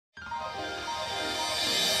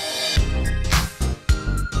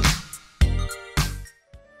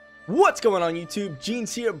What's going on YouTube?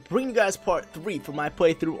 Jeans here, bringing you guys part 3 for my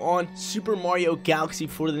playthrough on Super Mario Galaxy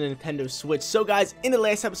for the Nintendo Switch. So guys, in the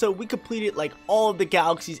last episode, we completed like all of the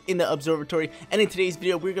galaxies in the observatory, and in today's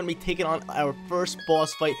video, we're going to be taking on our first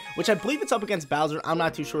boss fight, which I believe it's up against Bowser, I'm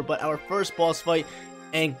not too sure, but our first boss fight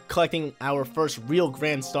and collecting our first real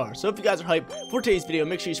grand star. So if you guys are hyped for today's video,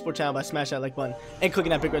 make sure you support the channel by smashing that like button and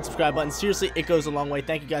clicking that big red subscribe button. Seriously, it goes a long way.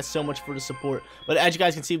 Thank you guys so much for the support. But as you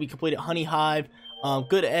guys can see, we completed Honey Hive,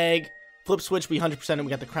 Good Egg, Flip Switch, we 100% and we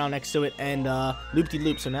got the crown next to it, and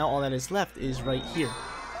Loop-de-Loop. So now all that is left is right here.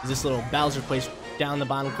 Is this little Bowser place down the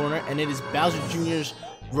bottom corner, and it is Bowser Jr.'s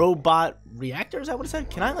robot reactor, is that what it said?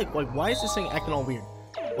 Can I like why is this thing acting all weird?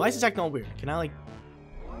 Why is this acting all weird? Can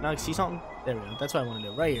I see something? There we go. That's what I want to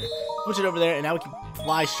do. Right here. Switch it over there, and now we can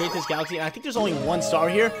fly straight to this galaxy. And I think there's only one star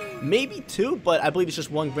here. Maybe two, but I believe it's just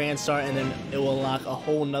one grand star, and then it will unlock a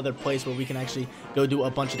whole nother place where we can actually go do a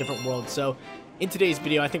bunch of different worlds. So in today's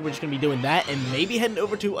video, I think we're just going to be doing that and maybe heading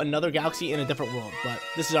over to another galaxy in a different world. But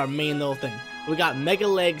this is our main little thing. We got Mega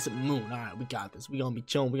Legs Moon. Alright, we got this. We're going to be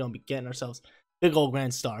chilling. We're going to be getting ourselves big old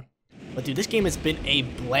grand star. But dude, this game has been a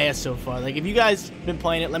blast so far. Like, if you guys been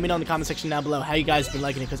playing it, let me know in the comment section down below how you guys been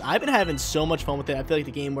liking it, because I've been having so much fun with it. I feel like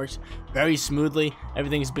the game works very smoothly.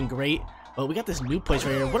 Everything's been great. But we got this new place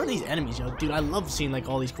right here. What are these enemies, yo? Dude, I love seeing like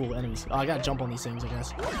all these cool enemies. Oh, I gotta jump on these things, I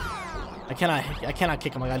guess. I cannot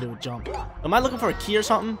kick them. I gotta do a jump. Am I looking for a key or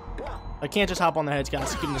something? I can't just hop on their heads,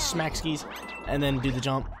 guys. Give them the smack skis and then do the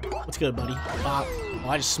jump. What's good, buddy? Oh,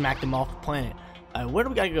 I just smacked them off the planet. Where do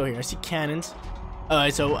we gotta go here? I see cannons.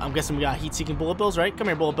 Alright, so I'm guessing we got heat-seeking bullet bills, right? Come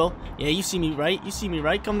here, bullet bill. Yeah, you see me, right? You see me,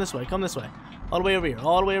 right? Come this way. Come this way. All the way over here.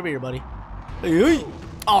 All the way over here, buddy.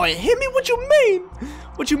 Oh, it hit me? What you mean?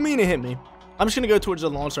 What you mean it hit me? I'm just gonna go towards the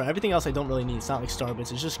launch star. Everything else I don't really need. It's not like star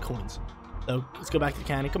bits. It's just coins. So let's go back to the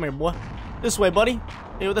cannon. Come here, boy. This way, buddy.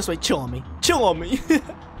 Hey, this way. Chill on me. Chill on me.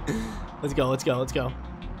 Let's go. Let's go. Let's go.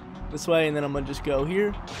 This way, and then I'm gonna just go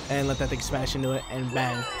here and let that thing smash into it, and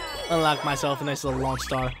bang. Unlock myself a nice little launch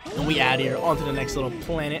star, and we out here onto the next little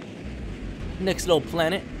planet. Next little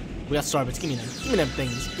planet. We got starbits. Give me them. Give me them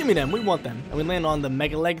things. Give me them. We want them. And we land on the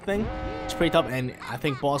Mega Leg thing. It's pretty tough, and I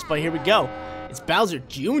think boss fight. Here we go. It's Bowser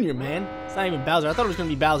Jr., man. It's not even Bowser. I thought it was gonna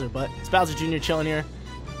be Bowser, but it's Bowser Jr. chilling here,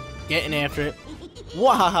 getting after it.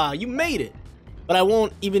 Wahaha! You made it. But I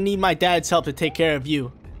won't even need my dad's help to take care of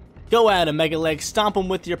you. Go at him, Mega Leg. Stomp him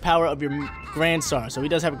with your power of your grand star. So he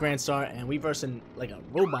does have a grand star, and we versing like a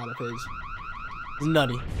robot of his. It's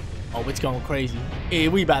nutty. Oh, it's going crazy. Hey,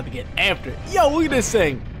 we about to get after it. Yo, look at this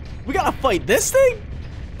thing. We gotta fight this thing?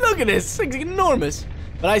 Look at this. This thing's enormous.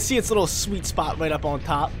 But I see its little sweet spot right up on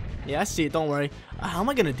top. Yeah, I see it. Don't worry. How am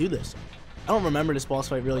I gonna do this? I don't remember this boss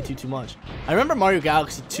fight really too much. I remember Mario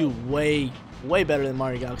Galaxy 2 way better than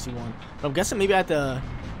Mario Galaxy 1. But I'm guessing maybe I have to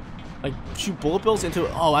like shoot bullet bills into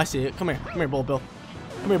it. Oh, I see it. Come here, bullet bill.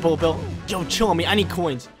 Come here, bullet bill. Yo, chill on me. I need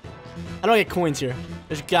coins. How do I get coins here?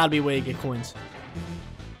 There's gotta be a way to get coins.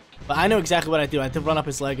 But I know exactly what I do. I have to run up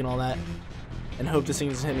his leg and all that, and hope this thing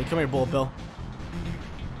doesn't hit me. Come here, bullet bill.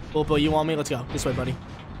 Bullet bill, you want me? Let's go. This way, buddy.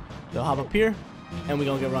 Go hop up here, and we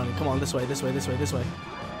gonna get running. Come on, this way, this way, this way, this way.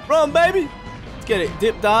 Run, baby. Let's get it.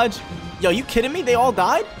 Dip, dodge. Yo, you kidding me? They all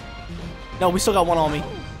died? No, we still got one on me,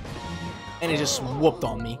 and it just whooped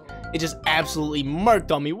on me. It just absolutely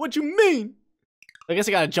murked on me. What you mean? I guess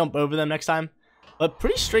I gotta jump over them next time. But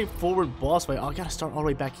pretty straightforward boss fight. Oh, I gotta start all the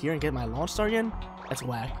way back here and get my launch star again? That's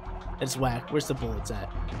whack. That's whack. Where's the bullets at?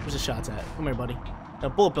 Where's the shots at? Come here, buddy. No,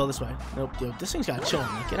 bullet bill this way. Nope, dude. This thing's gotta chill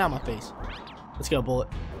on me. Get out of my face. Let's go, bullet.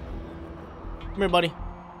 Come here, buddy.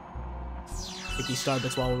 Take these star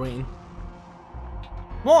bits while we're waiting.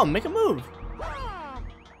 Come on, make a move.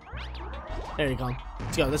 There you go.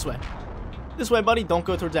 Let's go this way. This way, buddy. Don't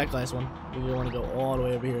go towards that glass one. We want to go all the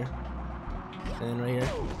way over here. And then right here.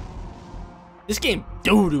 This game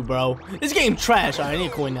doo-doo, bro. This game trash. Alright, I need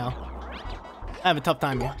a coin now. I have a tough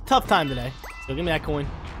time here. Tough time today. So give me that coin.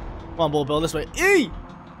 Come on, bullet bill. This way. Eee!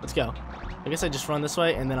 Let's go. I guess I just run this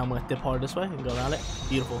way, and then I'm going to dip hard this way and go around it.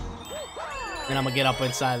 Beautiful. And I'm going to get up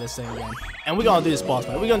inside of this thing again. And we're going to do this boss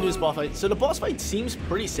fight. We're going to do this boss fight. So the boss fight seems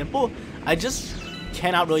pretty simple. I just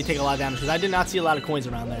cannot really take a lot of damage because I did not see a lot of coins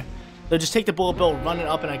around there. So just take the bullet bill, run it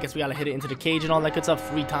up, and I guess we gotta hit it into the cage and all that good stuff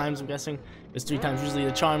 3 times, I'm guessing. It's 3 times usually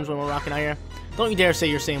the charms when we're rocking out here. Don't you dare say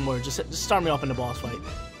your same words. Just start me off in the boss fight.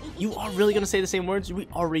 You are really gonna say the same words? We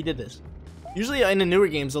already did this. Usually in the newer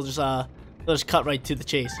games, they'll just cut right to the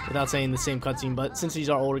chase without saying the same cutscene. But since these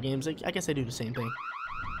are older games, I guess I do the same thing.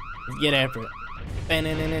 Get after it.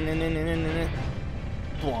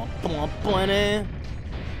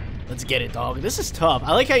 Let's get it, dog. This is tough.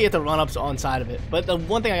 I like how you have to run up on side of it. But the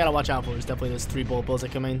one thing I gotta watch out for is definitely those 3 bullet bills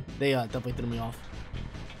that come in. They definitely threw me off.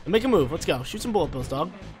 And make a move. Let's go. Shoot some bullet bills,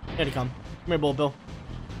 dog. Here they come. Come here, bullet bill.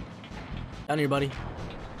 Down here, buddy.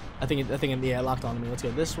 I think, yeah, it locked onto me. Let's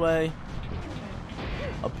go this way.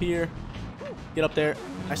 Up here. Get up there.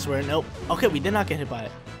 I swear, nope. Okay, we did not get hit by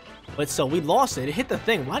it. But still, we lost it. It hit the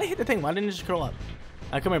thing. Why did it hit the thing? Why didn't it just curl up?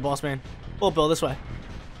 Alright, come here, boss man. Bullet bill, this way.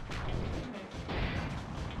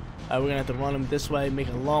 Alright, we're gonna have to run him this way, make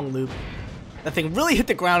a long loop. That thing really hit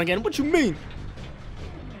the ground again. What you mean?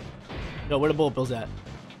 Yo, where the bullet bills at?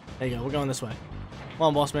 There you go. We're going this way. Come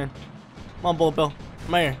on, boss man. Come on, bullet bill.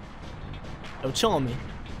 Come here. Yo, chill on me.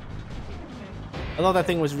 I thought that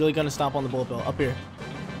thing was really gonna stop on the bullet bill. Up here.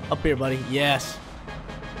 Up here, buddy. Yes.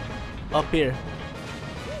 Up here.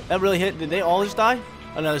 That really hit. Did they all just die?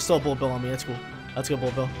 Oh no, there's still a bullet bill on me. That's cool. Let's go,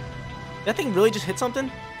 bullet bill. Did that thing really just hit something?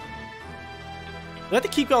 Do we have to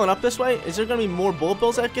keep going up this way? Is there gonna be more bullet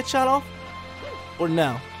bills that get shot off? Or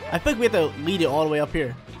no? I think we have to lead it all the way up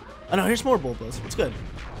here. Oh no, here's more bullet bills. It's good.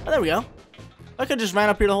 Oh, there we go. I could just ran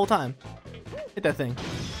up here the whole time. Hit that thing.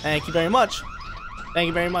 Thank you very much. Thank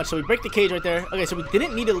you very much. So we break the cage right there. Okay, so we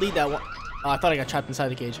didn't need to lead that one. Oh, I thought I got trapped inside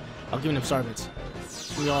the cage. I'll give him Starbits.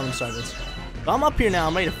 Give me all them Starbits. But I'm up here now.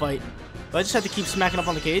 I'm ready to fight. But I just have to keep smacking up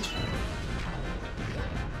on the cage.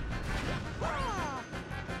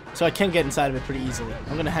 So I can get inside of it pretty easily.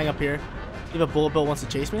 I'm going to hang up here. See if a bullet bill wants to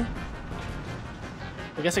chase me.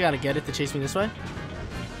 I guess I got to get it to chase me this way.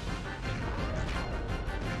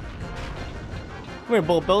 Come here,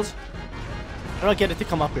 bullet bills. I don't get it to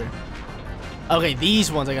come up here. Okay,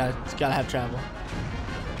 these ones I gotta have travel.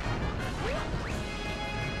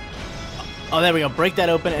 Oh, there we go. Break that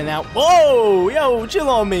open and now. Whoa! Yo, chill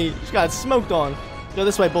on me. Just got smoked on. Go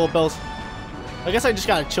this way, bullet bills. I guess I just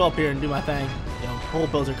gotta chill up here and do my thing. Yo,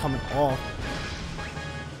 bullet bills are coming off.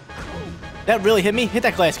 That really hit me. Hit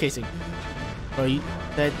that glass casing. Bro,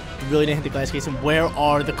 that really didn't hit the glass casing. Where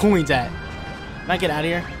are the coins at? Can I get out of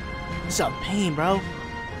here? This is a pain, bro.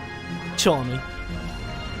 Chill on me.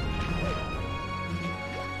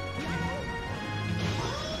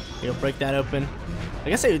 Yo, break that open. I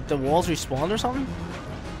guess the walls respawned or something?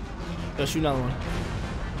 Go shoot another one.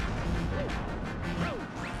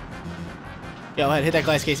 Go ahead, hit that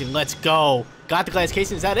glass casing. Let's go. Got the glass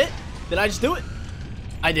casing. Is that it? Did I just do it?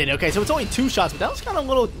 I did. Okay, so it's only 2 shots, but that was kind of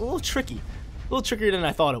a little tricky. A little trickier than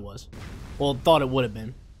I thought it was. Well, thought it would have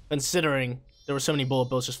been, considering there were so many bullet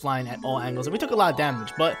bills just flying at all angles. And we took a lot of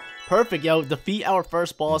damage, but perfect, yo. Defeat our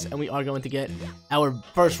first boss, and we are going to get our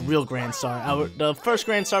first real Grand Star. The first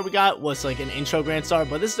Grand Star we got was like an intro Grand Star,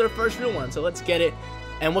 but this is our first real one, so let's get it.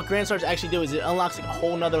 And what Grand Stars actually do is it unlocks like a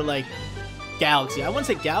whole nother like galaxy. I wouldn't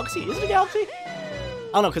say galaxy. Is it a galaxy?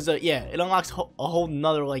 I don't know, because yeah, it unlocks a whole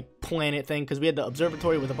nother like planet thing, because we had the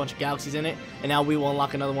observatory with a bunch of galaxies in it, and now we will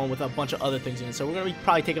unlock another one with a bunch of other things in it. So we're going to be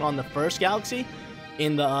probably taking on the first galaxy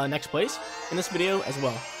in the next place in this video as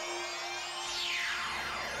well.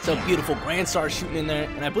 So beautiful Grand Star shooting in there,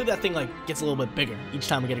 and I believe that thing like gets a little bit bigger each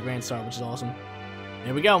time we get a Grand Star, which is awesome.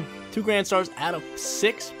 There we go. 2 Grand Stars out of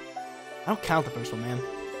 6. I don't count the first one, man.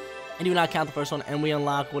 I do not count the first one, and we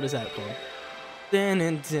unlock, what is that called?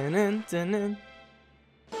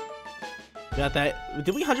 Got that.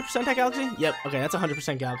 Did we 100% that galaxy? Yep. Okay, that's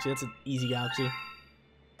 100% galaxy. That's an easy galaxy.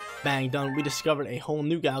 Bang, done. We discovered a whole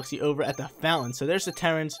new galaxy over at the fountain. So there's the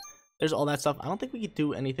Terrans. There's all that stuff. I don't think we could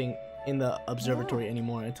do anything in the observatory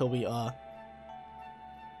anymore until we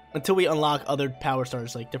unlock other power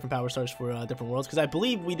stars, like different power stars for different worlds. Because I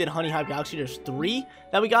believe we did Honey Hive Galaxy. There's 3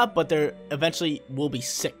 that we got, but there eventually will be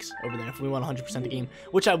 6 over there if we want 100% the game,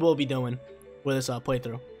 which I will be doing with this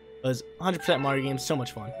playthrough. Because 100% Mario games, so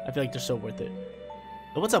much fun. I feel like they're so worth it.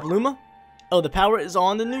 So what's up, Luma? Oh, the power is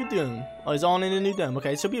on the new dome. Oh, it's on in the new dome.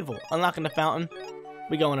 Okay, so beautiful. Unlocking the fountain.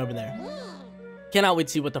 We going over there. Cannot wait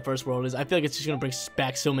to see what the first world is. I feel like it's just going to bring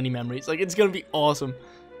back so many memories. Like, it's going to be awesome.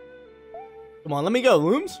 Come on, let me go,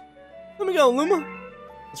 Looms. Let me go, Luma.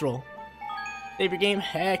 Let's roll. Save your game.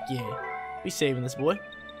 Heck yeah. We saving this boy.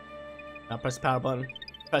 Now press the power button.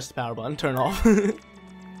 Press the power button. Turn off.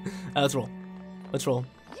 Let's roll. Let's roll.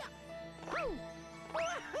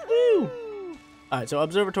 Woo! Alright, so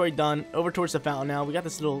observatory done. Over towards the fountain now. We got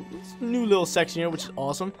this new little section here, which is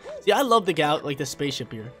awesome. See, I love the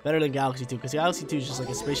spaceship here. Better than Galaxy 2, because Galaxy 2 is just like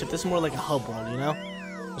a spaceship. This is more like a hub world, you know?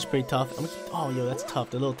 It's pretty tough. Oh, yo, that's tough.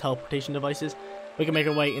 The little teleportation devices. We can make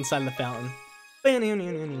our way inside of the fountain. So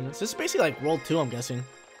this is basically like World 2, I'm guessing.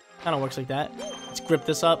 Kind of works like that. Let's grip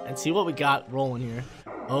this up and see what we got rolling here.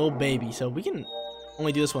 Oh, baby. So we can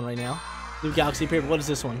only do this one right now. New Galaxy appeared. What is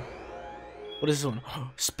this one? What is this one?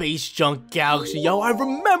 Space Junk Galaxy. Yo, I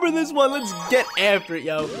remember this one. Let's get after it,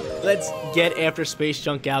 yo. Let's get after Space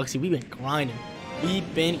Junk Galaxy. We've been grinding.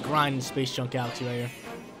 We've been grinding Space Junk Galaxy right here.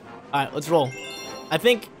 Alright, let's roll. I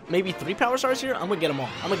think maybe 3 power stars here. I'm gonna get them all.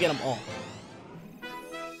 I'm gonna get them all.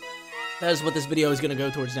 That is what this video is gonna go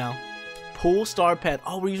towards now. Pool star path.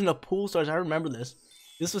 Oh, we're using the pool stars. I remember this.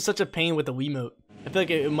 This was such a pain with the Wiimote. I feel like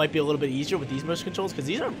it might be a little bit easier with these motion controls because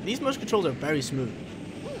these motion controls are very smooth.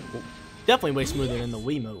 Well, definitely way smoother than the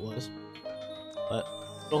Wiimote was. But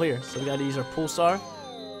go here. So we gotta use our pool star.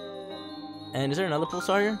 And is there another pool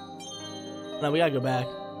star here? No, we gotta go back.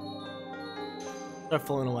 Start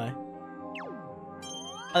floating away.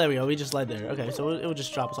 Oh, there we go. We just led there. Okay, so it will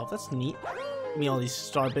just drop us off. That's neat. Give me all these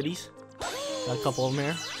star biddies. Got a couple of them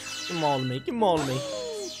here. Give them all to me. Give them all to me.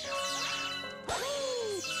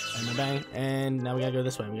 And bang. And now we gotta go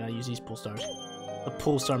this way. We gotta use these pool stars. The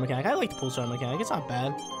pool star mechanic. I like the pool star mechanic. It's not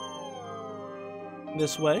bad.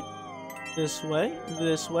 This way. This way.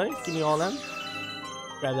 This way. Give me all them.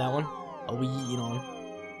 Grab that one. Oh, we eating on.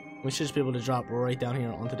 We should just be able to drop right down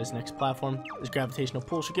here onto this next platform. This gravitational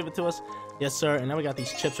pull should give it to us. Yes, sir. And now we got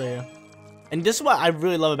these chips right here. And this is what I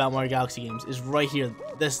really love about Mario Galaxy games. Is right here.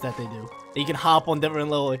 This that they do. That you can hop on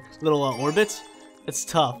different little orbits. It's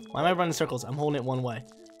tough. Why am I running circles? I'm holding it one way.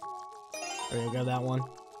 There we go. Grab that one.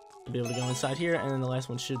 Be able to go inside here. And then the last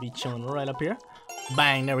one should be chilling right up here.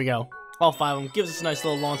 Bang. There we go. All 5 of them. Gives us a nice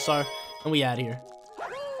little launch star. And we out of here.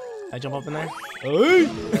 I jump up in there. Hey!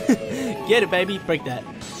 Get it, baby. Break that.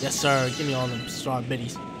 Yes, sir. Give me all them star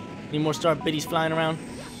biddies. Need more star biddies flying around?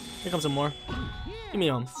 Here comes some more. Give me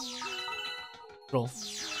them. Roll.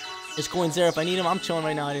 There's coins there if I need them. I'm chilling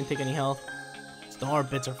right now. I didn't take any health. Star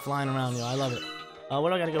bits are flying around, yo. I love it. Where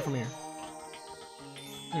do I gotta go from here?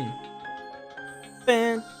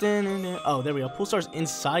 Oh, there we go. Pool stars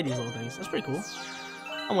inside these little things. That's pretty cool.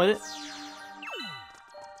 I'm with it.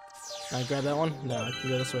 Can I grab that one? No, I can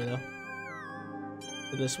go this way, though.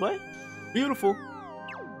 Go this way? Beautiful.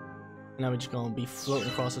 Now we're just gonna be floating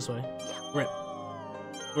across this way. Rip.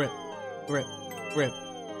 Rip. Rip. Rip.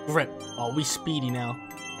 Rip. Oh, we speedy now.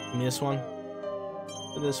 Give me this one.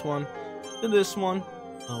 To this one. To this one.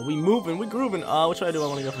 Oh, we moving. We grooving. Which way do I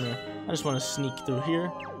want to go from here? I just want to sneak through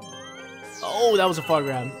here. Oh, that was a far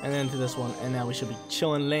grab. And then to this one. And now we should be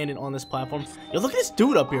chilling, landing on this platform. Yo, look at this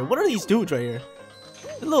dude up here. What are these dudes right here?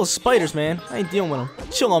 They're little spiders, man. I ain't dealing with them.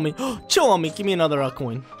 Chill on me. Chill on me. Give me another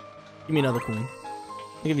coin. Give me another coin.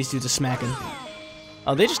 Look at these dudes are smacking.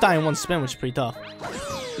 Oh, they just die in one spin, which is pretty tough.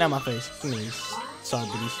 Not my face. Give me these star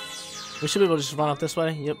biddies. We should be able to just run off this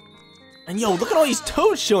way. Yep. And yo, look at all these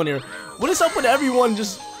toads chilling here. What is up with everyone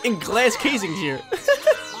just in glass casings here?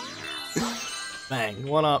 Bang.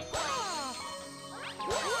 One up.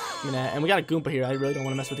 Give me that. And we got a Goomba here. I really don't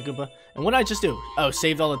want to mess with the Goomba. And what did I just do? Oh,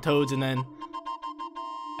 saved all the toads and then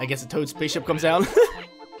I guess a toad spaceship comes down.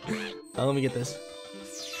 Oh, let me get this.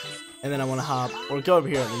 And then I want to hop, or go over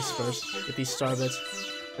here at least first, get these star bits.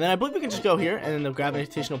 And then I believe we can just go here, and then the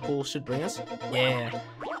gravitational pull should bring us. Yeah.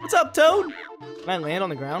 What's up, Toad? Can I land on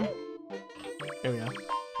the ground? There we go.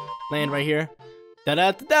 Land right here.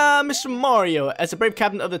 Da-da-da-da, Mr. Mario. As a brave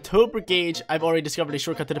captain of the Toad Brigade, I've already discovered a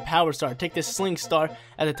shortcut to the Power Star. Take this Sling Star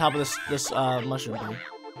at the top of this mushroom thing.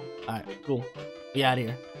 Alright, cool. We out of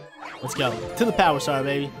here. Let's go. To the Power Star,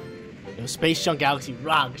 baby. Yo, Space Junk Galaxy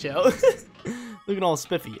rocks, yo. Looking all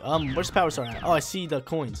spiffy. Where's the Power Star at? Oh, I see the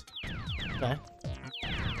coins. Okay.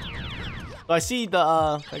 So I see the,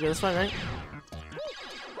 can I go this way, right?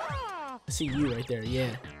 I see you right there,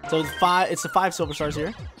 yeah. So it's the 5 silver stars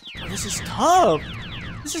here. Oh, this is tough.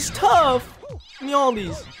 This is tough. Give me all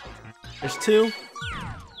these. There's 2.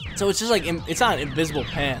 So it's just like, it's not an invisible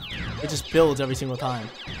path. It just builds every single time.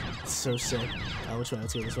 It's so sick. Which way?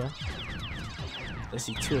 Let's go this way. I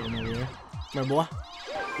see 2 of them over here. Come here, boy.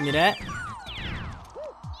 Give me that.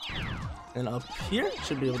 And up here,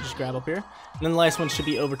 should be able to just grab up here. And then the last one should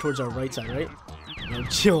be over towards our right side, right? Yo,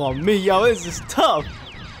 chill on me, yo, this is tough.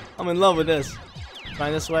 I'm in love with this.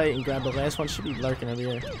 Find this way and grab the last one. Should be lurking over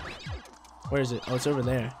here. Where is it? Oh, it's over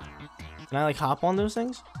there. Can I like hop on those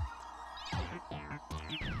things?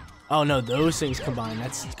 Oh no, those things combined.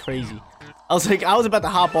 That's crazy. I was about to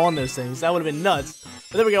hop on those things. That would have been nuts.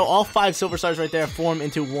 But there we go. All 5 silver stars right there form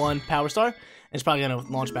into 1 power star. And it's probably gonna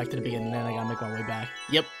launch back to the beginning. And then I gotta make my way back.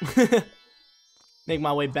 Yep. Make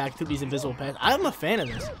my way back through these invisible paths. I'm a fan of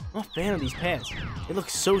this. I'm a fan of these paths. They look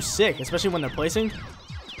so sick, especially when they're placing.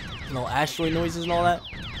 And all asteroid noises and all that.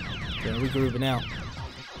 Yeah, we grooving now.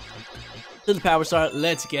 To the Power Star,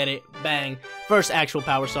 let's get it. Bang. First actual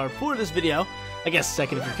Power Star for this video. I guess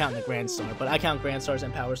second if you're counting the Grand Star. But I count Grand Stars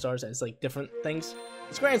and Power Stars as like different things.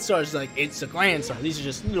 It's Grand Stars, like it's a Grand Star. These are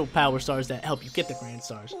just little Power Stars that help you get the Grand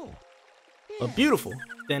Stars. But beautiful.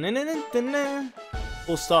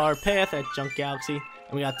 Full star path at Junk Galaxy.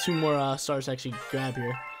 And we got 2 more stars to actually grab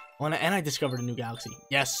here. Oh, and I discovered a new galaxy.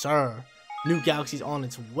 Yes, sir. new galaxy's on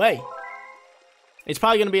its way. It's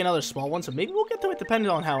probably going to be another small one, so maybe we'll get to it depending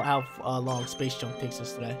on how long Space Junk takes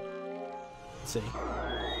us today. Let's see.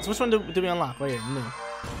 So which one do we unlock? Right here, new.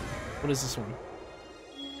 What is this one?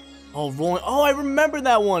 Oh, rolling. Oh, I remember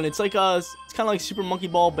that one. It's like it's kind of like Super Monkey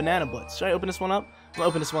Ball Banana Blitz. Should I open this one up? I'm gonna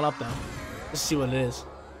open this one up though. Let's see what it is.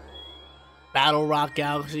 Battle Rock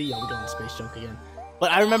Galaxy. Yo, we're going to Space Junk again.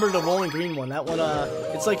 But I remember the rolling green one. That one,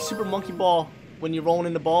 it's like Super Monkey Ball when you're rolling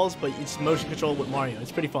in the balls, but it's motion control with Mario.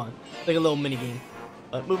 It's pretty fun. It's like a little mini game.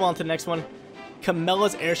 But move on to the next one.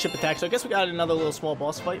 Camella's Airship Attack. So I guess we got another little small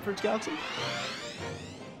boss fight for its galaxy.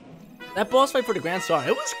 That boss fight for the Grand Star,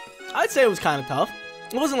 it was, I'd say it was kind of tough.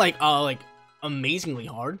 It wasn't like amazingly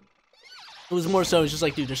hard. It was more so, it's just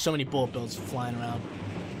like, dude, there's so many bullet bills flying around,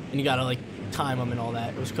 and you gotta like time them and all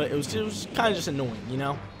that. It was kind of just annoying, you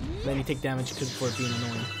know. And then you take damage for it being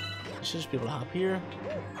annoying. I should just be able to hop here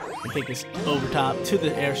and take this over top to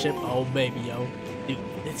the airship. Oh baby, yo, dude,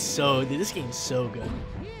 dude, this game's so good.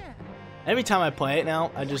 Every time I play it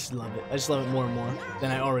now, I just love it. I just love it more and more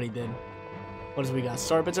than I already did. What is we got?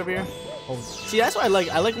 Star bits over here. Oh, see, that's what I like.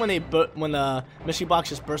 I like when the mystery box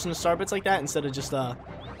just bursts into star bits like that instead of just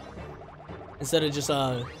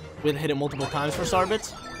we hit it multiple times for star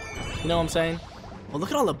bits. You know what I'm saying? Oh,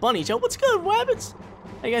 look at all the bunnies. Yo, what's good, rabbits?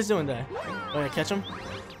 How you guys doing today? Oh, I catch them.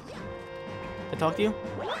 I talk to you.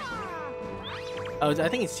 Oh, I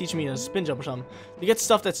think it's teaching me a spin jump or something. You get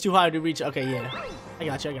stuff that's too high to reach. Okay, yeah. I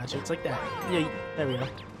got you. It's like that. Yeah, there we go.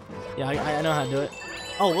 Yeah, I know how to do it.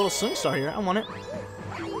 Oh, a little swing star here. I want it.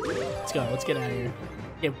 Let's go. Let's get out of here.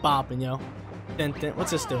 Get bopping, yo.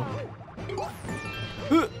 What's this do?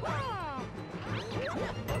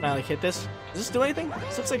 Can I like hit this? Does this do anything?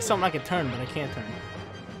 This looks like something I can turn, but I can't turn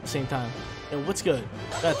at the same time. Yo, what's good?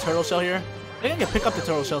 Got a turtle shell here. I think I can pick up the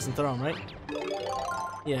turtle shells and throw them, right?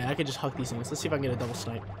 Yeah, I could just huck these things. Let's see if I can get a double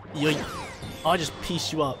snipe. Yoink. Oh, I just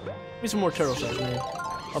pieced you up. Give me some more turtle shells, man.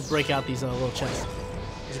 I'll break out these little chests.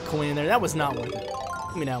 There's a coin in there. That was not worth it.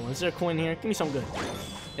 Give me that one. Is there a coin here? Give me some good.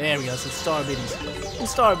 There we go. Some star biddies. Some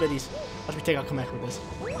star biddies. Watch me take out Kamek with this.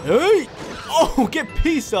 Hey! Oh, get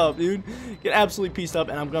pieced up, dude. Get absolutely pieced up,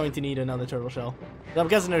 and I'm going to need another turtle shell. I'm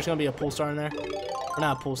guessing there's going to be a pool star in there. Or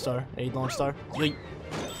not a pool star. A launch star. Yoink.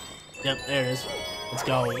 Yep, there it is. Let's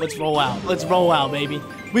go. Let's roll out. Let's roll out, baby.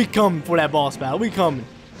 We coming for that boss battle. We coming.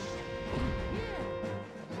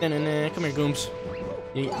 Come here, Gooms.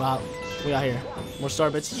 Yeet, wow. What we got here? More star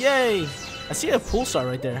bits. Yay! I see a pool star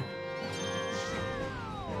right there.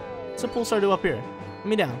 What's a pool star do up here? Let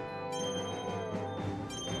me down.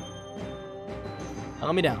 Oh,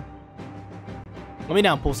 let me down. Let me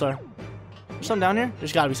down, pool star. There's something down here?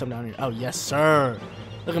 There's gotta be something down here. Oh, yes, sir.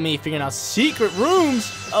 Look at me figuring out secret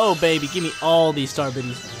rooms. Oh, baby. Give me all these star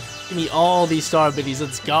biddies. Give me all these star biddies.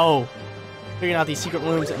 Let's go. Figuring out these secret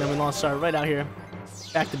rooms, and then we launch star right out here.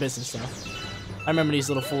 Back to business now. I remember these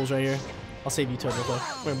little fools right here. I'll save you, Turbo Boy.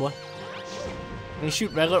 Come here, boy. Can you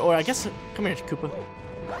shoot regular, or I guess... Come here, Koopa.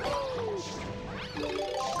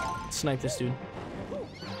 Snipe this dude.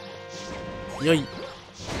 Yo,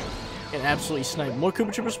 can absolutely snipe. More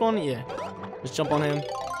Koopa Trooper spawn? Yeah. Just jump on him.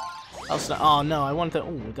 I'll snipe. Oh, no. I wanted to...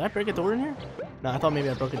 Oh, did I break a door in here? No, I thought maybe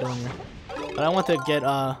I broke a door in here. But I want to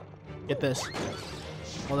get this.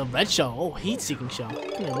 Oh, the red shell. Oh, heat-seeking shell.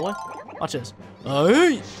 Come here, boy. Watch this.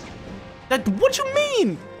 Hey! What you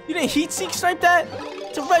mean? You didn't heat-seek snipe that?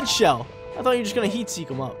 It's a red shell. I thought you were just going to heat-seek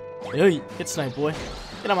them up. Hey, get sniped, boy.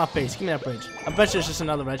 Get out my face. Give me that bridge. I bet there's just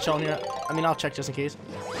another red shell in here. I mean, I'll check just in case.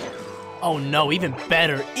 Oh, no. Even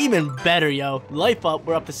better. Even better, yo. Life up.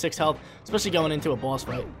 We're up to 6 health. Especially going into a boss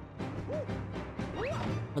fight.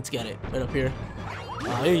 Let's get it. Right up here.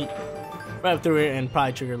 Hey. Right up through here and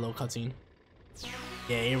probably trigger a little cutscene.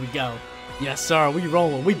 Yeah, here we go. Yes, sir. We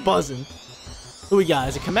rolling. We buzzing. Who we got?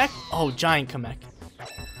 Is it Kamek? Oh, giant Kamek.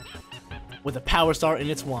 With a power star in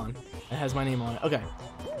its wand. It has my name on it. Okay.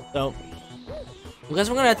 So, I guess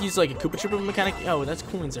we're going to have to use like a Koopa Trooper mechanic. Oh, that's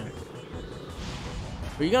coins there.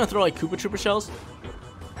 Are you going to throw like Koopa Trooper shells?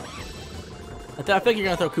 I think you're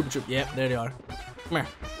going to throw Koopa Trooper. Yep, there they are. Come here.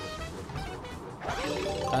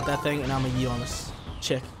 Got that thing, and I'm going to yeet on this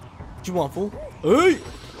chick. What you want, fool? Hey!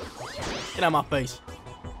 Get out of my face.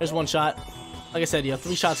 There's one shot. Like I said, yeah,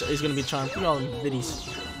 3 shots is going to be a charm. Give me all them biddies.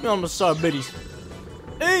 Give me all them star biddies.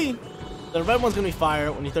 Hey! The red one's going to be fire.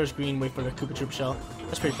 When he throws green, wait for the Koopa Trooper shell.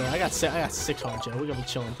 That's pretty fair. I got 6 hearts, yo. We're going to be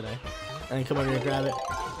chilling today. And then come over here and grab it.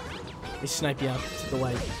 They snipe you out to the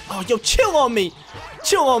way. Oh, yo, chill on me!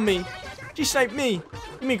 Chill on me! She sniped me!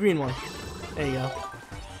 Give me a green one. There you go.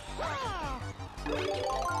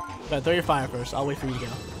 Gotta throw your fire first. I'll wait for you to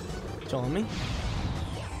go. Chill on me.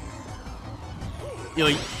 Yo,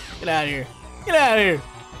 get out of here. Get out of here.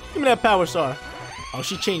 Give me that power star. Oh,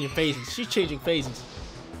 she's changing phases. She's changing phases.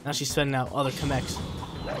 Now she's sending out other connects.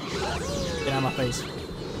 Get out of my face.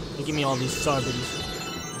 And give me all these star biddies.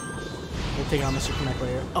 We'll take out Mr. Connect right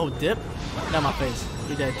here. Oh, dip? Get out of my face.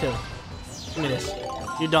 You're dead too. Give me this.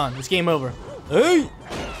 You're done. It's game over. Hey!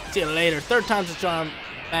 See you later. Third time's the charm.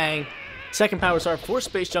 Bang. Second power star for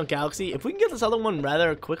Space Junk Galaxy. If we can get this other one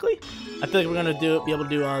rather quickly, I feel like we're gonna be able to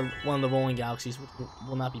do one of the rolling galaxies, which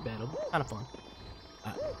will not be bad. It'll be kind of fun.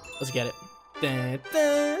 Alright, let's get it. Dun,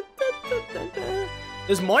 dun, dun, dun, dun, dun.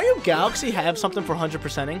 Does Mario Galaxy have something for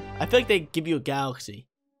 100%ing? I feel like they give you a galaxy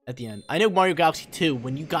at the end. I know Mario Galaxy 2,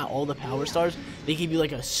 when you got all the power stars, they gave you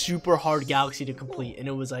like a super hard galaxy to complete, and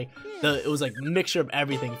it was like a mixture of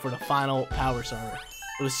everything for the final power star.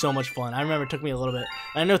 It was so much fun. I remember it took me a little bit.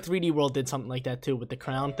 And I know 3D World did something like that too with the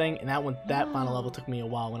crown thing, and that final level took me a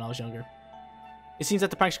while when I was younger. It seems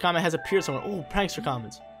that the Prankster Comet has appeared somewhere. Oh, Prankster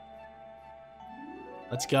Comets.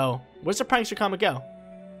 Let's go. Where's the Prankster Comet go?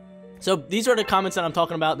 So these are the comets that I'm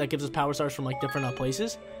talking about that gives us power stars from like different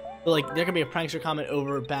places. So like there could be a Prankster Comet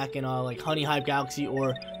over back in like Honey Hive Galaxy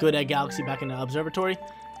or Good Egg Galaxy back in the observatory.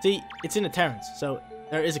 See, it's in the Terrans, so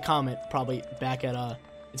there is a comet probably back at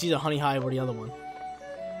it's either Honey Hive or the other one.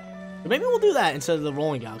 But maybe we'll do that instead of the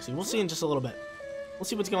rolling galaxy. We'll see in just a little bit. We'll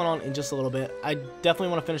see what's going on in just a little bit. I definitely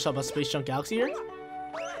want to finish up a Space Junk Galaxy here.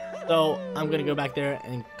 So I'm going to go back there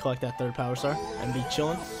and collect that third power star and be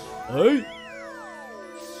chilling. Hey!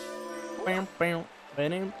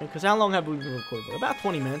 Because how long have we been recording for? About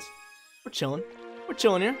 20 minutes. We're chilling. We're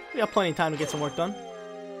chilling here. We got plenty of time to get some work done.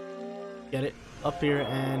 Get it. Up here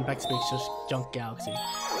and back to Space Junk Galaxy.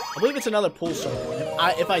 I believe it's another pool star.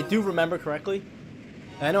 If I do remember correctly.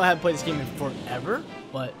 I know I haven't played this game in forever,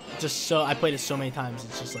 but I played it so many times,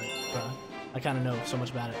 it's just like, bro, I kind of know so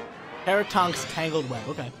much about it. Paratonk's Tangled Web,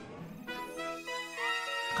 okay.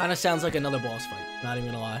 Kind of sounds like another boss fight, not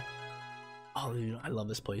even gonna lie. Oh, dude, I love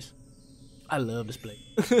this place. I love this place.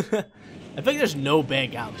 I feel like there's no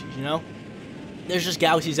bad galaxies, you know? There's just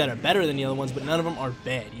galaxies that are better than the other ones, but none of them are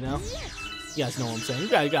bad, you know? You guys know what I'm saying. You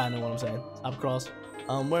gotta know what I'm saying. Top cross.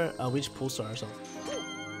 We just pull star ourselves.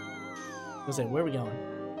 I was saying, where are we going?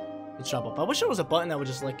 Let's chop up. I wish there was a button that would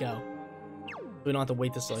just let go. We don't have to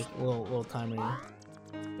wait this like little time right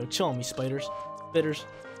here. Yo, chill on me, spiders. Bitters.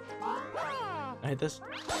 I hit this.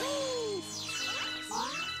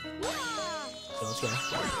 So let's go.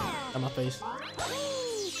 On my face.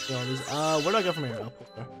 Get all these. Where do I go from here? I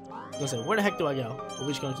was gonna say, where the heck do I go? We're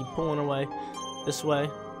just gonna keep pulling away. This way.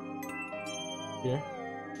 Here.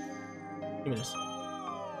 Give me this.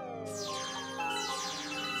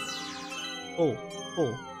 Pull.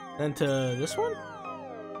 Then to this one?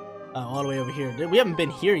 All the way over here. We haven't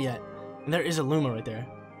been here yet. And there is a Luma right there.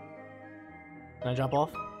 Can I drop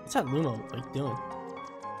off? What's that Luma like doing?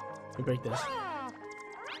 Let me break this.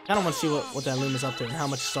 Kind of want to see what that Luma's up to and how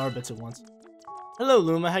much star bits it wants. Hello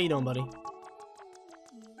Luma, how you doing, buddy?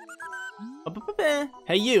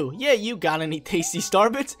 Hey you, yeah, you got any tasty star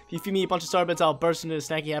bits? If you feed me a bunch of star bits, I'll burst into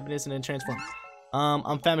snacky happiness and then transform.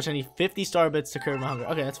 I'm famished. I need 50 star bits to curb my hunger.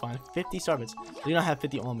 Okay, that's fine. 50 star bits. I do not have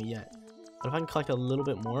 50 on me yet. But if I can collect a little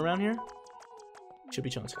bit more around here, should be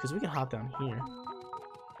chunks. Because we can hop down here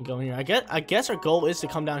and go in here. I guess our goal is to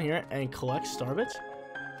come down here and collect star bits.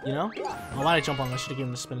 You know? Oh, why did I jump on? I should have given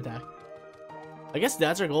him a spin attack. I guess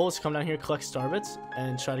that's our goal, is to come down here, collect star bits,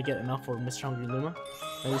 and try to get enough for Mr. Hungry Luma.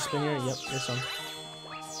 Maybe spin here? Yep, here's some.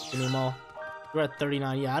 Give me them all. We're at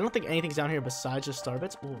 39. Yeah, I don't think anything's down here besides just star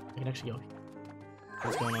bits. Oh, I can actually go.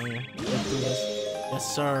 What's going on here? Let's do this.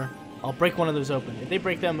 Yes, sir. I'll break one of those open. If they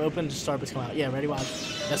break them open, just star bits come out. Yeah, ready? Watch.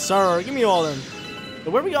 Yes, sir. Give me all of them.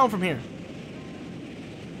 But where are we going from here?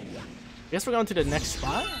 I guess we're going to the next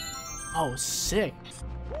spot. Oh, sick.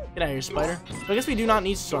 Get out of here, spider. So I guess we do not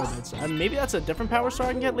need star bits. Maybe that's a different power star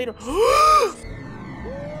I can get later.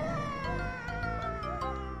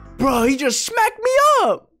 Bro, he just smacked me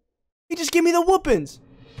up. He just gave me the whoopings.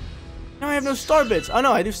 Now I have no star bits. Oh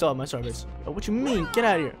no, I do still have my star bits. Oh, what you mean? Get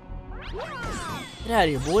out of here. Get out of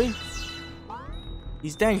here, boy.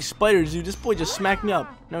 These dang spiders, dude. This boy just smacked me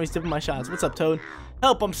up. Now he's tipping my shots. What's up, Toad?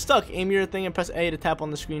 Help, I'm stuck. Aim your thing and press A to tap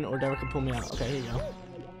on the screen, or Derek can pull me out. Okay, here you go.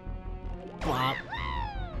 Flop.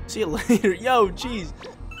 See you later. Yo, jeez.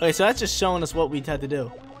 Okay, so that's just showing us what we had to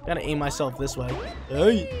do. Gotta aim myself this way.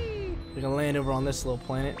 Hey. We're gonna land over on this little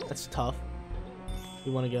planet. That's tough.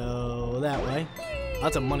 We wanna go that way.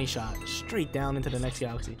 That's a money shot. Straight down into the next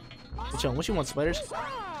galaxy. Hey, chill. What you want, spiders?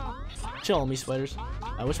 Chill on me, spiders.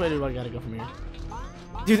 Which way do I gotta go from here?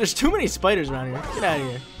 Dude, there's too many spiders around here. Get out of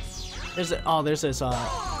here. There's this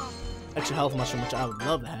extra health mushroom, which I would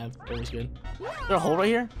love to have. Always good. Is there a hole right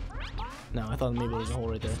here? No, I thought maybe there was a hole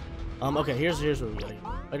right there. Okay, here's where we go.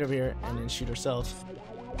 Right over here, and then shoot ourselves.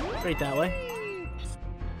 Right that way.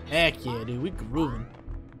 Heck yeah, dude. We grooving.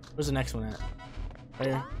 Where's the next one at? Right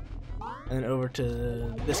here. And then over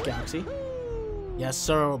to this galaxy. Yes,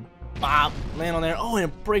 sir. Bop. Land on there. Oh, and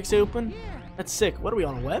it breaks open. That's sick. What are we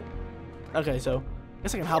on, a web? Okay, so I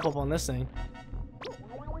guess I can hop up on this thing.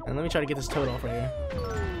 And let me try to get this toad off right here.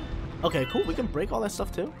 Okay, cool. We can break all that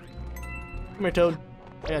stuff too. Come here, Toad.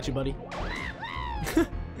 I got you, buddy.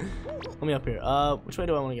 Let me up here. Which way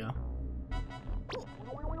do I want to go?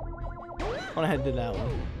 I want to head to that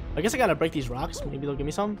one. I guess I gotta break these rocks. Maybe they'll give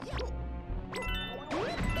me some.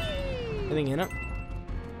 Anything in it?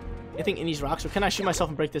 Anything in these rocks? Or can I shoot myself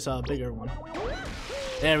and break this bigger one?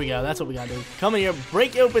 There we go. That's what we gotta do. Come in here,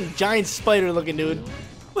 break open, giant spider looking dude.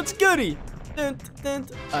 What's goody? Dun, dun,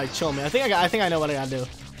 dun. Alright, chill me. I think I know what I gotta do.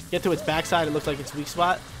 Get to its backside. It looks like its weak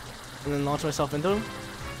spot, and then launch myself into him.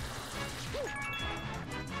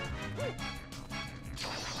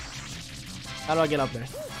 How do I get up there?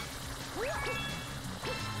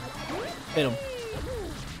 Hit him.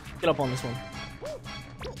 Get up on this one.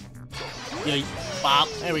 Yo, bop.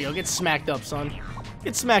 There we go. Get smacked up, son.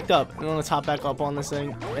 Get smacked up. And then let's hop back up on this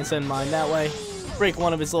thing and send mine that way. Break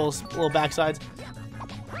one of his little backsides.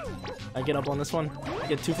 I get up on this one.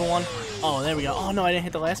 Get 2 for 1. Oh, there we go. Oh no, I didn't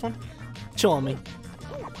hit the last one. Chill on me.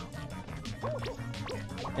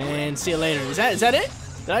 And see you later. Is that it?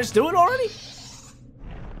 Did I just do it already?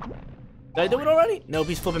 Did I do it already? Nope,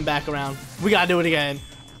 he's flipping back around. We gotta do it again.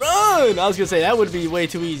 Run! I was gonna say, that would be way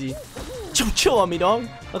too easy. Chill on me, dog.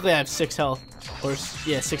 Luckily I have 6 health. Or,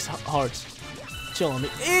 yeah, 6 hearts. Chill on me.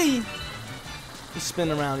 Hey! He's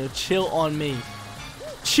spinning around, yo. Chill on me.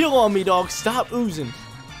 Chill on me, dog. Stop oozing.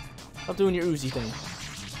 Stop doing your oozy thing.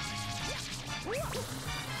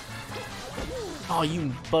 Oh,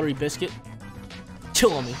 you buttery biscuit.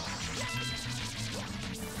 Chill on me.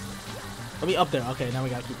 Let me up there. Okay, now we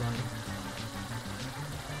gotta keep running.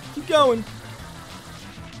 Keep going.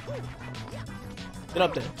 Get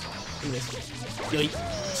up there. Give me this. Yo,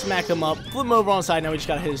 smack him up. Flip him over on the side. Now we just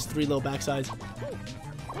gotta hit his 3 little backsides.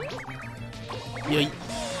 Yo,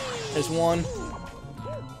 there's 1.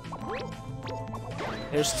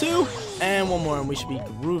 There's 2. And 1 more, and we should be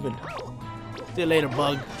grooving. See you later,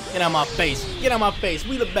 bug. Get out of my face. Get out of my face.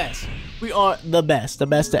 We the best. We are the best. The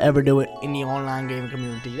best to ever do it in the online gaming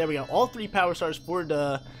community. There we go. All 3 power stars for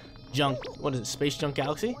the junk. What is it? Space Junk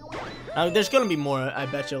Galaxy? Now, there's gonna be more, I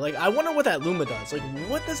bet you. Like, I wonder what that Luma does. Like,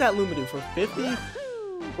 what does that Luma do? For 50?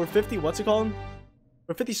 For 50, what's it called?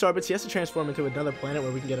 For 50 starbits, he has to transform into another planet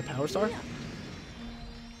where we can get a power star.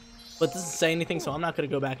 But it doesn't say anything, so I'm not gonna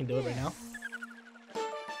go back and do it right now.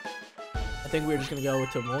 I think we're just gonna go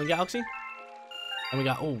to Rolling Galaxy. And we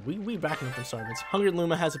got, oh, we racking up some starbits. Hungry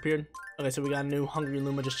Luma has appeared. Okay, so we got a new Hungry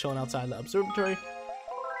Luma just chilling outside the observatory.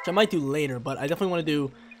 Which I might do later, but I definitely want to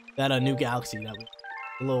do that new galaxy, that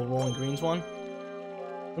the little rolling greens one.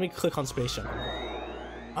 Let me click on Space Junk.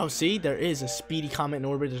 Oh, see, there is a speedy comet in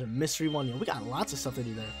orbit. There's a mystery one. You know, we got lots of stuff to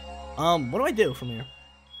do there. What do I do from here?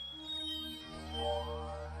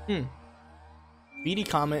 Speedy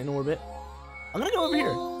comet in orbit. I'm gonna go over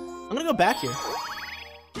here. I'm gonna go back here.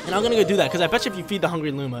 And I'm gonna go do that, because I bet you if you feed the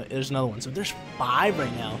Hungry Luma, there's another one. So there's 5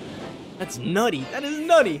 right now. That's nutty. That is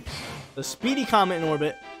nutty. The Speedy Comet in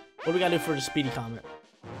orbit. What do we gotta do for the Speedy Comet?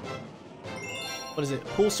 What is it?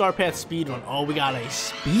 Pool Star Path speed run. Oh, we got a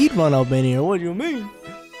speed run up in here. What do you mean?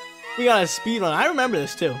 We got a speed run. I remember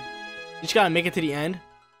this too. You just gotta make it to the end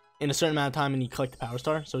in a certain amount of time and you collect the power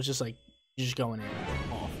star. So it's just like, you're just going in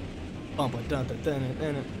off. Bump like dun dun dun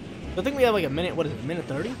dun dun. So I think we have like a minute. What is it? A minute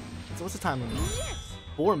 30? So what's the time limit?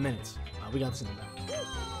 4 minutes. We got this in the back.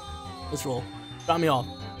 Let's roll. Drop me off.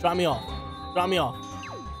 Drop me off. Drop me off.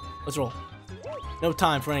 Let's roll. No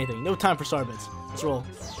time for anything. No time for starbits. Let's roll.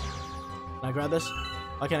 Can I grab this?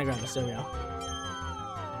 Why can't I grab this? There we go.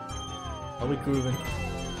 Oh, we grooving.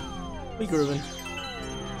 We grooving.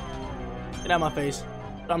 Get out of my face.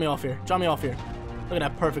 Drop me off here. Drop me off here. Look at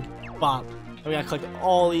that perfect bop. And we gotta collect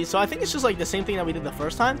all these. So I think it's just like the same thing that we did the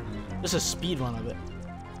first time. Just a speed run of it.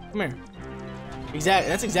 Come here. Exactly.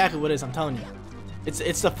 That's exactly what it is. I'm telling you.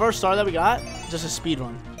 It's the first star that we got. Just a speed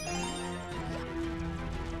run.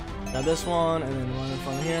 Grab this one and then run in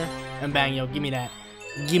front of here. And bang, yo, give me that.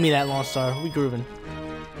 Give me that launch star. We grooving.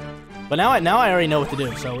 But now I already know what to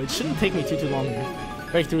do, so it shouldn't take me too long here.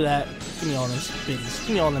 Break through that. Give me all those biddies.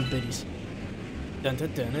 Give me all them biddies. Dun,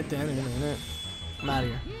 dun, dun, dun, dun, dun, dun. I'm out of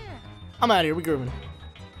here. I'm out of here. We grooving.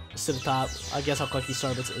 Just to the top. I guess I'll collect these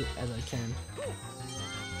starbits as I can.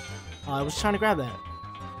 I was trying to grab that.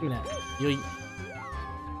 Give me that. Yo,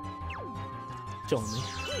 show me.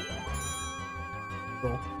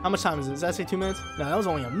 Roll. How much time is it? Does that say 2 minutes? No, that was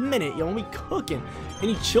only a minute. Yo, we cooking. Can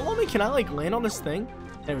you chill on me? Can I, like, land on this thing?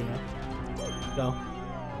 There we go. Go.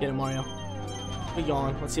 Get it, Mario. We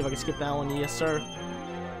going. Let's see if I can skip that one. Yes, sir.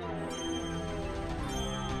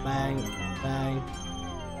 Bang. Bang.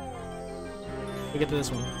 We get to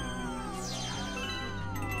this one.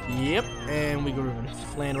 Yep. And we grooving.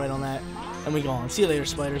 Land right on that. And we gone. See you later,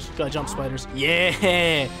 spiders. Gotta jump, spiders.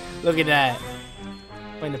 Yeah! Look at that.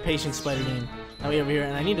 Playing the patient spider game. Now we over here,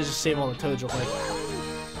 and I need to just save all the toads real quick.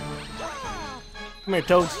 Come here,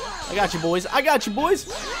 toads. I got you, boys. I got you,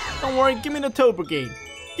 boys. Don't worry. Give me the toad brigade.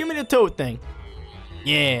 Give me the toad thing.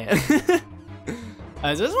 Yeah.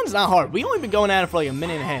 Alright, so this one's not hard. We only been going at it for like a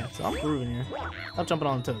minute and a half, so I'm grooving here. I'm jumping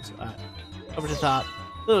on the toads. Alright. Over to the top.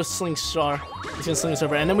 Little sling star. It's gonna sling us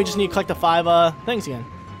over, and then we just need to collect the 5 things again.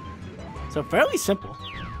 So fairly simple.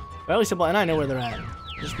 Fairly simple, and I know where they're at.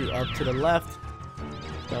 Just be up to the left.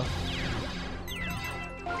 Go.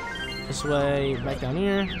 This way, back down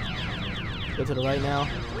here. Go to the right now.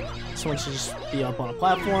 This one should just be up on a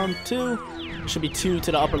platform. 2. There should be 2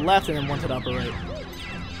 to the upper left and then 1 to the upper right.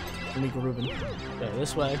 And we grooving. Go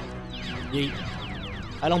this way. Yeet.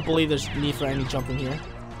 I don't believe there's need for any jumping here.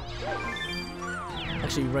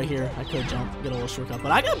 Actually, right here, I could jump, get a little shortcut.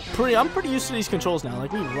 But I'm pretty used to these controls now.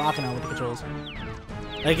 Like, we rocking out with the controls.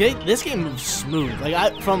 Like, this game moves smooth.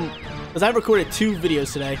 Like, because I recorded 2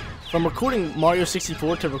 videos today. From recording Mario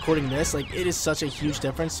 64 to recording this, like, it is such a huge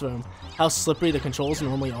difference from how slippery the controls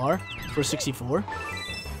normally are for 64.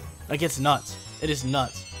 Like, it's nuts. It is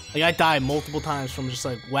nuts. Like, I died multiple times from just,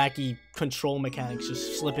 like, wacky control mechanics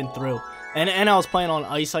just slipping through. And I was playing on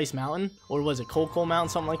Ice Mountain, or was it Cold Mountain,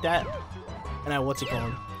 something like that. And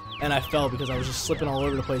and I fell because I was just slipping all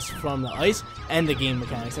over the place from the ice and the game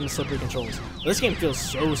mechanics and the slippery controls. But this game feels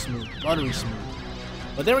so smooth, buttery smooth.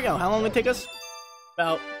 But there we go. How long did it take us?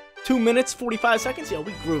 About 2 minutes, 45 seconds. Yo,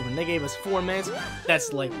 we grooving. They gave us 4 minutes.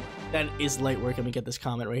 That's light. That is light work. And we get this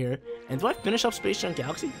comment right here. And do I finish up Space Junk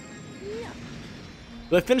Galaxy?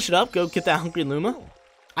 Do I finish it up? Go get that Hungry Luma?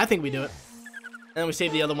 I think we do it. And then we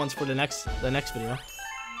save the other ones for the next video.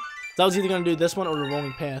 So I was either gonna do this one or the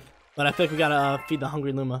Rolling Path. But I think we gotta feed the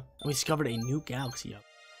Hungry Luma. And we discovered a new galaxy, yo.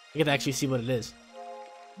 We get to actually see what it is.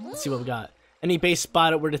 Let's see what we got. Any base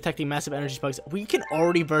spotted, we're detecting massive energy spikes. We can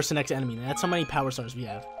already verse the next enemy. That's how many power stars we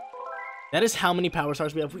have. That is how many power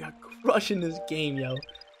stars we have. We are crushing this game, yo.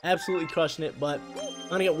 Absolutely crushing it. But I'm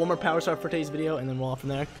gonna get 1 more power star for today's video and then roll off from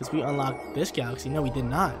there. Because we unlocked this galaxy. No, we did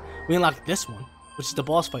not. We unlocked this one, which is the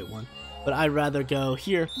boss fight one. But I'd rather go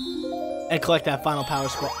here and collect that final power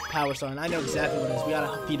star. And I know exactly what it is. We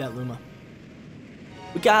gotta feed that Luma.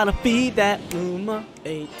 We gotta feed that Luma.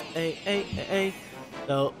 Hey.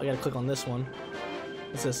 So I gotta click on this one.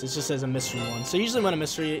 What's this? It just says a mystery one. So usually when a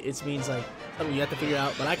mystery, it means like something you have to figure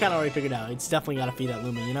out. But I kind of already figured out. It's definitely gotta feed that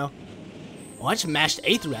Luma, you know? Oh, I just mashed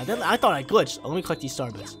A through that. I thought I glitched. Oh, let me collect these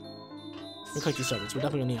star bits. We're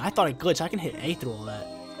definitely gonna need it. I thought I glitched. I can hit A through all that,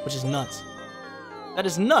 which is nuts. That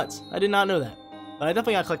is nuts. I did not know that. But I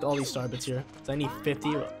definitely gotta collect all these star bits here. So I need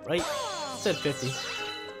 50, right? I said 50.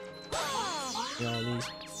 Give me all these.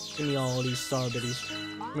 Give me all these star bitties.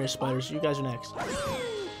 Come here, spiders. You guys are next.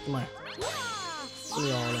 Come on. Give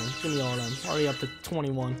me all of them. Give me all of them. Already up to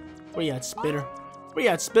 21. Where you at, Spitter? Where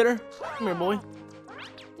you at, Spitter? Come here, boy.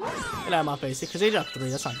 Get out of my face. Because they dropped 3.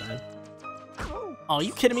 That's not bad. Oh,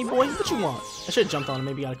 you kidding me, boy? What you want? I should have jumped on him.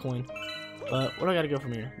 Maybe got a coin. But where do I gotta go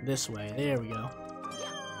from here? This way. There we go.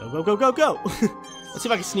 Go. Let's see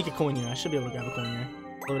if I can sneak a coin here. I should be able to grab a coin here.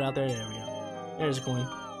 Throw it out there. There we go. There's a coin.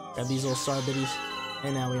 Grab these little star bitties.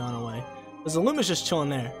 And now we on our way. Because the Luma's just chilling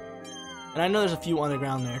there. And I know there's a few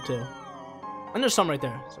underground there, too. And there's some right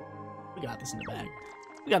there. So we got this in the bag.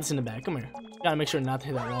 We got this in the bag. Come here. Gotta make sure not to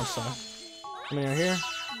hit that launch star. Come in here.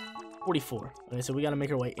 44. Okay, so we gotta make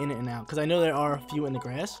our way in and out. Because I know there are a few in the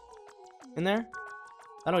grass. In there.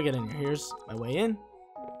 How do I get in here? Here's my way in.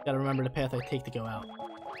 Gotta remember the path I take to go out.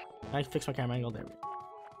 I fix my camera angle. There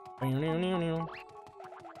we go.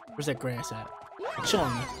 Where's that grass at? Chill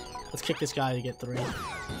on me. Let's kick this guy to get 3.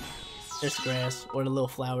 There's the grass, or the little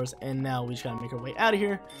flowers, and now we just gotta make our way out of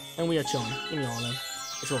here, and we are chilling. Give me all of them.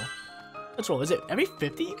 Let's roll. Let's roll. Is it every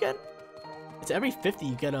 50 you get? It's every 50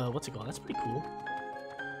 you get a, what's it called? That's pretty cool.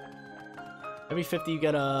 Every 50 you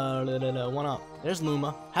get a 1 up. There's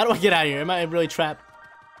Luma. How do I get out of here? Am I really trapped?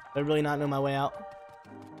 Do I really not know my way out?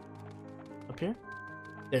 Up here?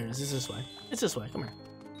 There it is. It's this way. It's this way. Come here.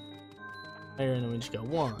 There, and then we just go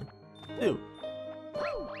 1, 2.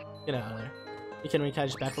 Get out of there. You kidding me? Can I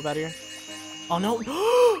just backflip out of here? Oh no!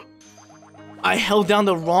 I held down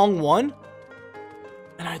the wrong one,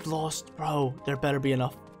 and I lost, bro. There better be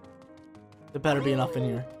enough. There better be enough in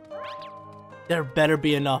here. There better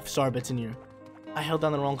be enough Starbits in here. I held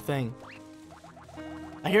down the wrong thing.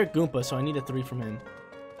 I hear a Goomba, so I need a 3 from him.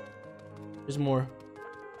 There's more.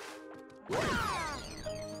 There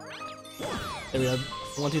we go.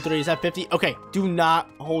 1, 2, 3. Is that 50? Okay. Do not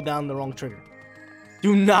hold down the wrong trigger.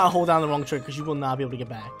 Do not hold down the wrong trigger, because you will not be able to get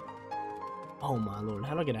back. Oh my lord.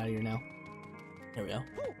 How do I get out of here now? There we go.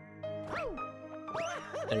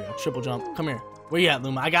 There we go. Triple jump. Come here. Where you at,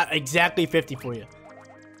 Luma? I got exactly 50 for you.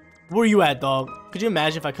 Where you at, dog? Could you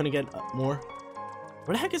imagine if I couldn't get more?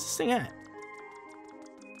 Where the heck is this thing at?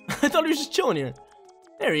 I thought he was just chilling here.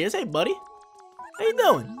 There he is. Hey, buddy. How you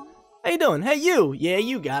doing? How you doing? Hey, you. Yeah,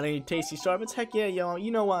 you got any tasty Starbits? Heck yeah, y'all.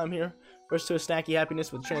 You know why I'm here. First to a snacky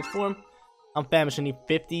happiness with transform. I'm famished. I need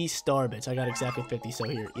 50 Starbits. I got exactly 50, so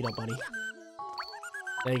here. Eat up, buddy.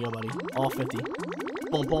 There you go, buddy. All 50.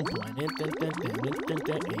 Boom, boom, boom.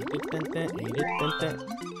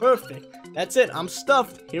 Perfect. That's it. I'm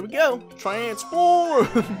stuffed. Here we go. Transform.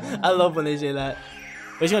 I love when they say that.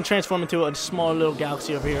 But he's going to transform into a small little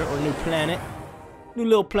galaxy over here, or a new planet. New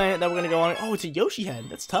little planet that we're going to go on. Oh, it's a Yoshi head.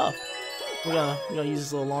 That's tough. We're gonna use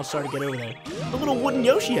this little launch star to get over there. A little wooden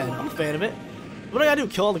Yoshi head. I'm a fan of it. What do I gotta do?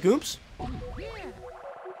 Kill all the Goomps? Come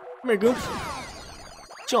here, Goomps.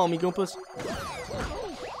 Chill on me, Goompas.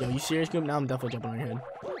 Yo, you serious, Goomp? Now I'm definitely jumping on your head.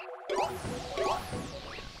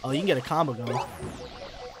 Oh, you can get a combo going.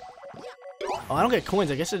 Oh, I don't get coins.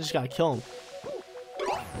 I guess I just gotta kill him.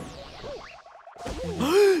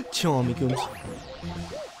 Chill on me, Goomps.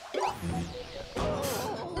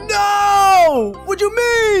 No! What do you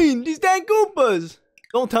mean? These dang Goombas!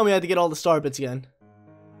 Don't tell me I have to get all the Starbits again.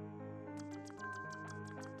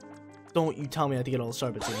 Don't you tell me I have to get all the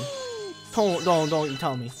Starbits again. Don't you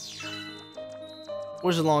tell me.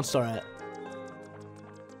 Where's the launch star at?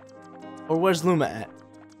 Or where's Luma at?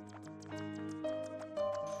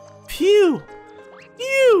 Phew!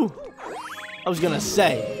 Phew! I was gonna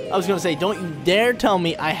say, don't you dare tell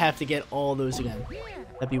me I have to get all those again.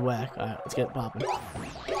 That'd be whack. Alright, let's get popping.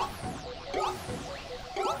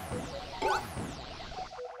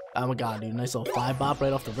 Oh my god, dude. Nice little 5 bop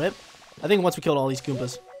right off the rip. I think once we killed all these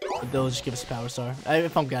Goombas, they'll just give us a power star.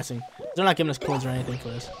 If I'm guessing. They're not giving us coins or anything for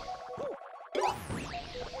this.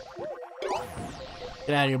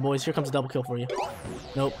 Get out of here, boys. Here comes a double kill for you.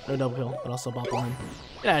 Nope, no double kill, but I'll still bop on him.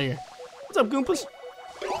 Get out of here. What's up, Goompas?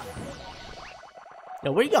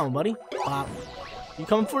 Yo, where you going, buddy? Bop. You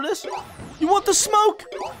coming for this? You want the smoke?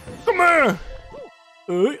 Come here!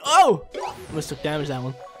 Oh! I must took damage that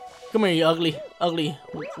one. Come here, you ugly,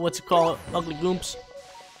 what's it called? Ugly Goomps.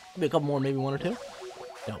 Maybe a couple more, maybe 1 or 2.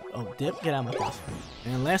 No, oh, dip, get out of my face.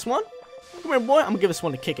 And last one. Come here, boy. I'm gonna give this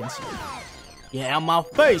one to Kickins. Yeah, out my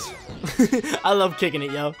face. I love kicking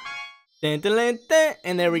it, yo. And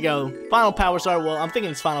there we go. Final power star. Well, I'm thinking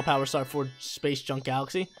it's final power star for Space Junk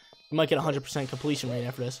Galaxy. You might get 100% completion rate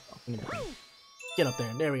after this. Oh, get up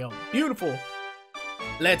there. There we go. Beautiful.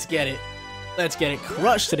 Let's get it. Let's get it.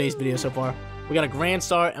 Crushed today's video so far. We got a grand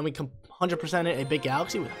star and we 100% a big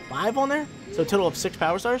galaxy with 5 on there. So a total of 6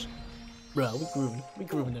 power stars. Bro, we grooving. We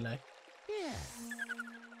grooving today.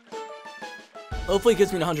 Hopefully it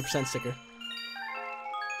gives me the 100% sticker.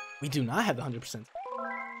 We do not have the 100%.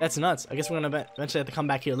 That's nuts. I guess we're going to eventually have to come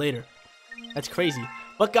back here later. That's crazy.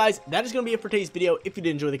 But guys, that is going to be it for today's video. If you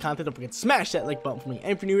did enjoy the content, don't forget to smash that like button for me.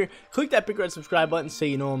 And if you're new here, click that big red subscribe button so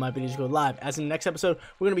you know when my videos go live. As in the next episode,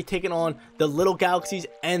 we're going to be taking on the little galaxies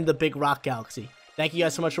and the big rock galaxy. Thank you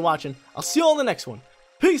guys so much for watching. I'll see you all in the next one.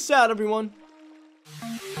 Peace out, everyone.